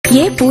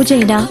ఏ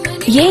పూజైనా,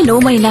 ఏ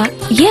నోమైనా,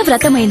 ఏ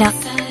వ్రతమైనా,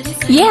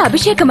 ఏ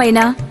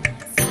అభిషేకమైనా,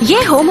 ఏ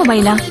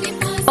హోమమైనా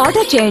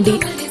ఆర్డర్ చేయండి.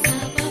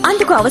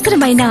 అందుకు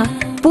అవసరమైన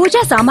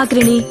పూజా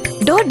సామాగ్రిని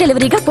డోర్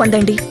డెలివరీగా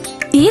పొందండి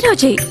ఈ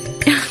రోజే.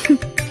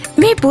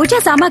 మీ పూజా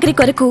సామాగ్రి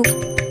కొరకు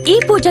ఈ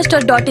పూజా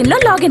స్టోర్.in లో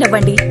లాగిన్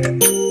అవ్వండి.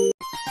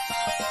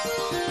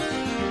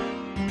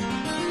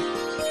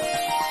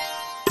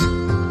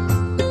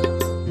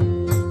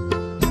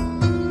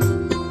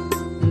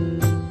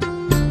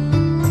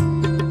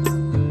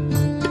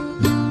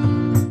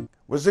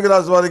 వృశ్చిక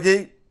రాశి వారికి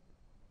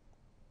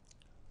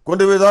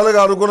కొన్ని విధాలుగా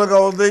అనుకూలంగా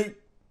ఉంది,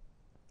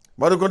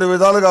 మరికొన్ని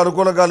విధాలుగా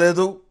అనుకూలంగా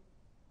లేదు.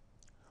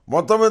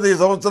 మొత్తం మీద ఈ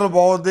సంవత్సరం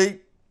బాగుంది.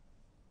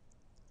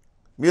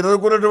 మీరు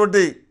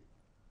అనుకున్నటువంటి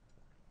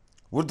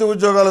వృత్తి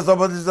ఉద్యోగాలకు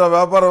సంబంధించిన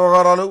వ్యాపార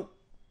వ్యవహారాలు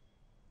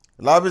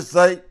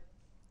లాభిస్తాయి.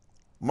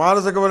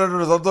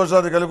 మానసికమైనటువంటి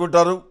సంతోషాన్ని కలిగి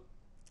ఉంటారు.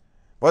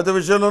 ప్రతి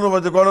విషయంలోనూ,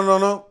 ప్రతి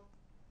కోణంలోనూ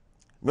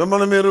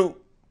మిమ్మల్ని మీరు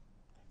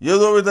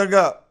ఏదో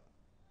విధంగా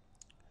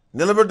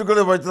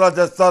నిలబెట్టుకునే ప్రయత్నాలు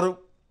చేస్తారు.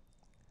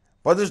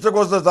 ప్రతిష్ట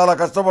కోసం చాలా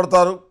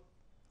కష్టపడతారు.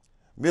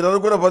 మీరు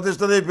అనుకున్న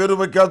ప్రతిష్టని, పేరు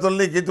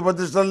ప్రఖ్యాతుల్ని, కీర్తి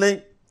ప్రతిష్టల్ని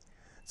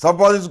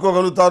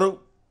సంపాదించుకోగలుగుతారు.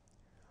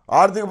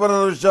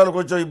 ఆర్థికపరమైన విషయాలు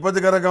కొంచెం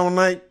ఇబ్బందికరంగా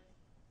ఉన్నాయి.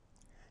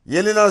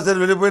 ఏలినా సరే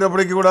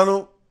వెళ్ళిపోయినప్పటికీ కూడాను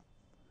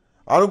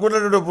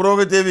అనుకున్నటువంటి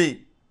పురోగతి ఏవి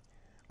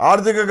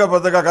ఆర్థికంగా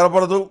పెద్దగా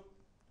కనపడదు.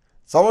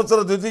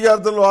 సంవత్సరం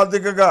ద్వితీయార్థంలో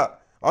ఆర్థికంగా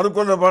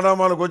అనుకున్న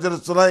పరిణామాలు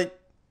గోచరిస్తున్నాయి.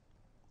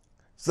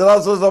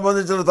 స్థిరాస్తులకు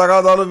సంబంధించిన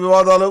తగాదాలు,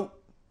 వివాదాలు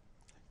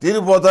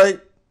తీరిపోతాయి.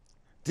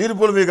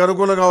 తీర్పులు మీకు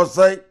అనుకూలంగా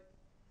వస్తాయి.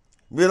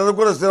 మీరు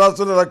అనుకున్న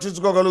స్థిరాస్తులను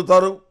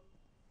రక్షించుకోగలుగుతారు.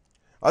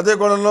 అదే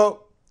కోణంలో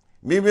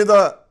మీ మీద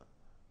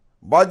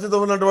బాధ్యత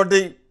ఉన్నటువంటి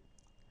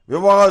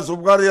వివాహ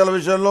శుభకార్యాల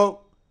విషయంలో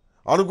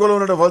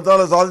అనుకూలమైన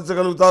ఫలితాలు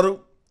సాధించగలుగుతారు.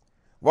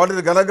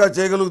 వాటిని ఘనంగా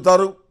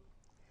చేయగలుగుతారు.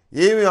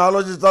 ఏమీ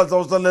ఆలోచించాల్సిన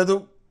అవసరం లేదు,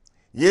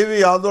 ఏమీ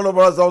ఆందోళన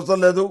పడాల్సిన అవసరం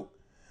లేదు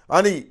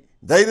అని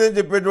ధైర్యం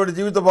చెప్పేటువంటి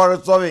జీవిత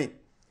భాగస్వామి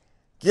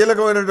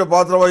కీలకమైనటువంటి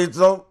పాత్ర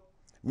వహించడం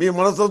మీ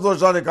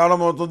మనస్తోషానికి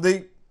కారణమవుతుంది.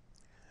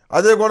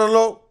 అదే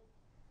కోణంలో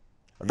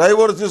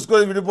డైవోర్స్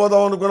తీసుకొని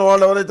విడిపోదాం అనుకున్న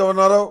వాళ్ళు ఎవరైతే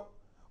ఉన్నారో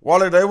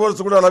వాళ్ళకి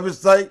డైవోర్స్ కూడా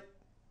లభిస్తాయి.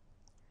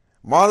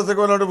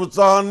 మానసికమైన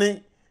ఉత్సాహాన్ని,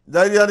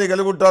 ధైర్యాన్ని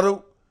కలిగి ఉంటారు.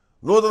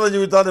 నూతన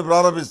జీవితాన్ని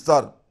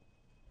ప్రారంభిస్తారు.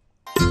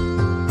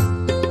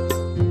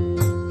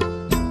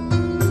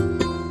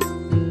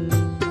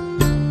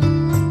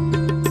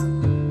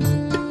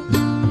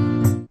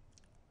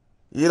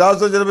 ఈ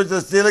రాశిలో జన్మించిన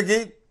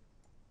స్త్రీలకి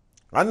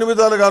అన్ని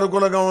విధాలుగా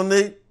అనుకూలంగా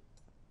ఉంది.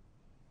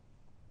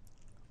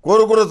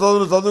 కోరుకున్న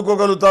చదువులు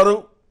చదువుకోగలుగుతారు.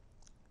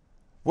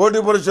 పోటీ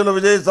పరీక్షల్లో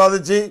విజయం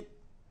సాధించి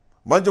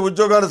మంచి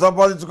ఉద్యోగాన్ని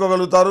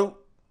సంపాదించుకోగలుగుతారు.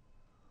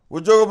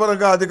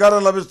 ఉద్యోగపరంగా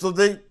అధికారం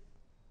లభిస్తుంది.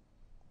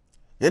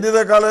 ఎన్ని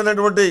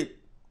రకాలైనటువంటి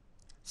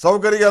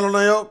సౌకర్యాలు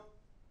ఉన్నాయో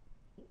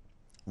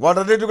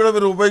వాటన్నిటి కూడా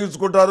మీరు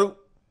ఉపయోగించుకుంటారు.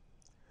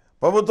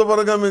 ప్రభుత్వ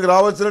పరంగా మీకు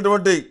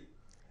రావాల్సినటువంటి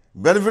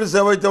బెనిఫిట్స్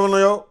ఏవైతే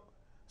ఉన్నాయో,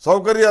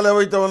 సౌకర్యాలు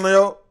ఏవైతే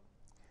ఉన్నాయో,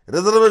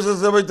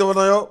 రిజర్వేషన్స్ ఏవైతే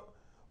ఉన్నాయో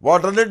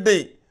వాటన్నింటినీ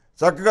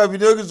చక్కగా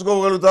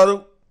వినియోగించుకోగలుగుతారు.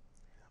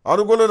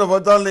 అనుకూలమైన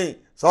ఫలితాల్ని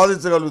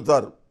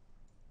సాధించగలుగుతారు.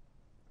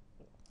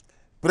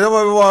 ప్రేమ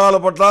వివాహాల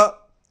పట్ల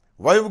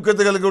వైముఖ్యత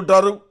కలిగి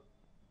ఉంటారు.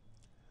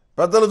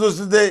 పెద్దలు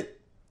చూసిందే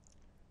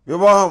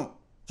వివాహం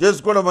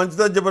చేసుకోవడం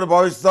మంచిదని చెప్పని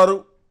భావిస్తారు.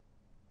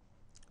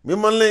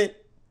 మిమ్మల్ని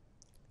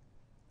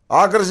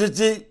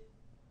ఆకర్షించి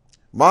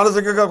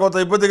మానసికంగా కొంత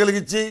ఇబ్బంది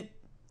కలిగించి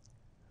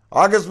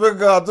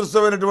ఆకస్మికంగా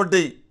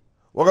అదృష్టమైనటువంటి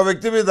ఒక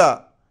వ్యక్తి మీద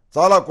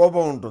చాలా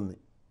కోపం ఉంటుంది.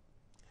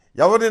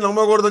 ఎవరిని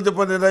నమ్మకూడదని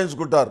చెప్పని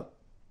నిర్ణయించుకుంటారు.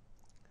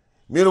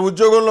 మీరు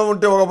ఉద్యోగంలో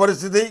ఉంటే ఒక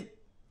పరిస్థితి,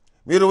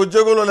 మీరు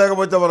ఉద్యోగంలో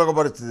లేకపోతే మరొక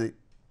పరిస్థితి.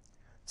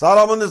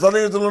 చాలామంది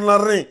సన్నిహితులు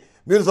ఉన్నారని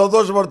మీరు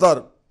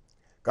సంతోషపడతారు.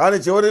 కానీ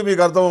చివరికి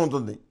మీకు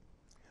అర్థమవుతుంది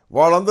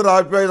వాళ్ళందరూ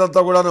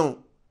ఆప్యాయతంతా కూడాను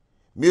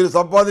మీరు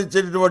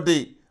సంపాదించేటటువంటి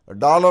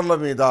డాలర్ల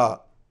మీద,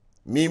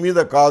 మీ మీద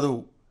కాదు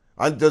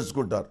అని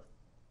తెలుసుకుంటారు.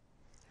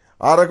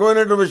 ఆ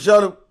రకమైనటువంటి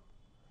విషయాలు,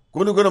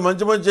 కొన్ని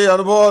మంచి మంచి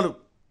అనుభవాలు,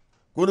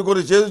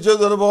 కొన్ని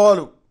చేదు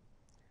అనుభవాలు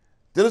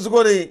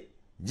తెలుసుకొని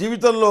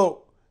జీవితంలో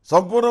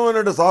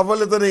సంపూర్ణమైన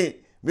సాఫల్యతని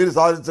మీరు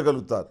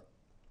సాధించగలుగుతారు.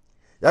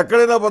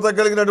 ఎక్కడైనా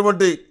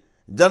బతకగలిగినటువంటి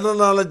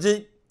జనరల్ నాలెడ్జి,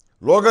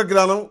 లోక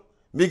జ్ఞానం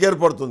మీకు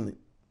ఏర్పడుతుంది.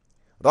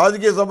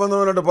 రాజకీయ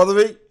సంబంధమైన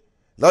పదవి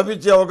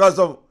లభించే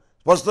అవకాశం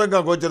స్పష్టంగా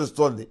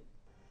గోచరిస్తోంది.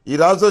 ఈ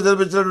రాశిలో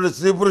జన్మించినటువంటి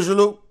స్త్రీ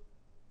పురుషులు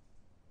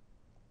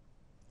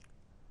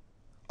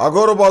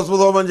అఘోర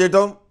బాష్పదోమం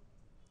చేయటం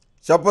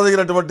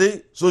చెప్పదగినటువంటి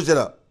సూచన.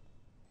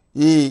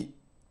 ఈ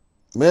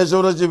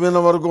మేషం నుంచి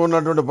మీనం వరకు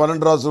ఉన్నటువంటి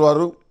 12 రాశుల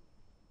వారు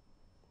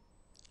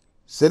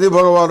శని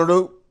భగవానుడు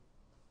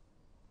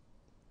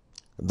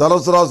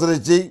ధనుసు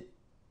రాశినిచ్చి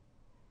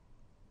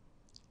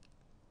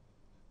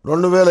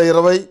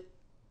 2020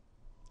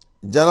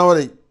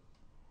 జనవరి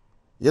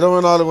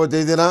 24వ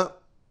తేదీన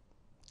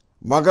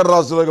మకర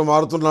రాశిలోకి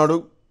మారుతున్నాడు.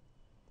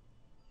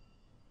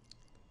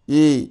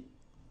 ఈ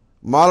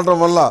మారటం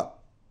వల్ల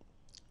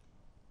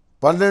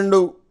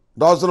 12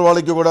 రాశుల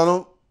వాళ్ళకి కూడాను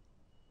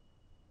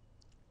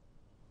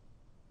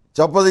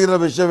చెప్పదగిన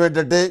విషయం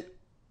ఏంటంటే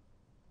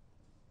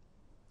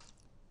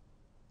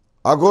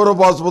అఘోర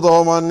పాశుపత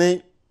హోమాన్ని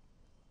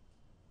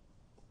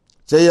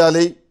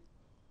చేయాలి.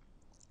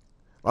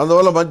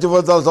 అందువల్ల మంచి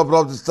ఫలితాలు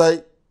సంప్రాప్తిస్తాయి.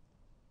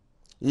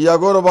 ఈ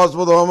అఘోర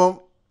పాశుపత హోమం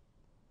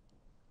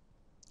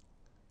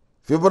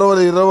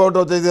ఫిబ్రవరి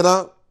 21వ తేదీన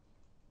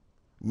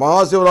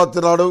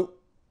మహాశివరాత్రి నాడు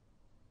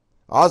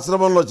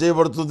ఆశ్రమంలో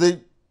చేయబడుతుంది.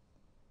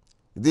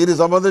 దీనికి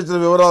సంబంధించిన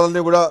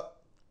వివరాలన్నీ కూడా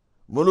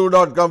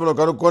Mulugu.comలో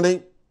కనుక్కొని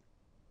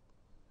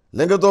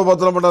లింగతో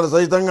పత్రమండలి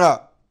సహితంగా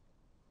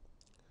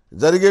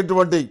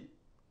జరిగేటువంటి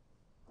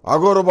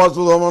అఘోర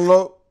పాశుపత హోమంలో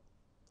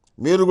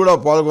మీరు కూడా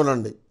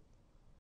పాల్గొనండి.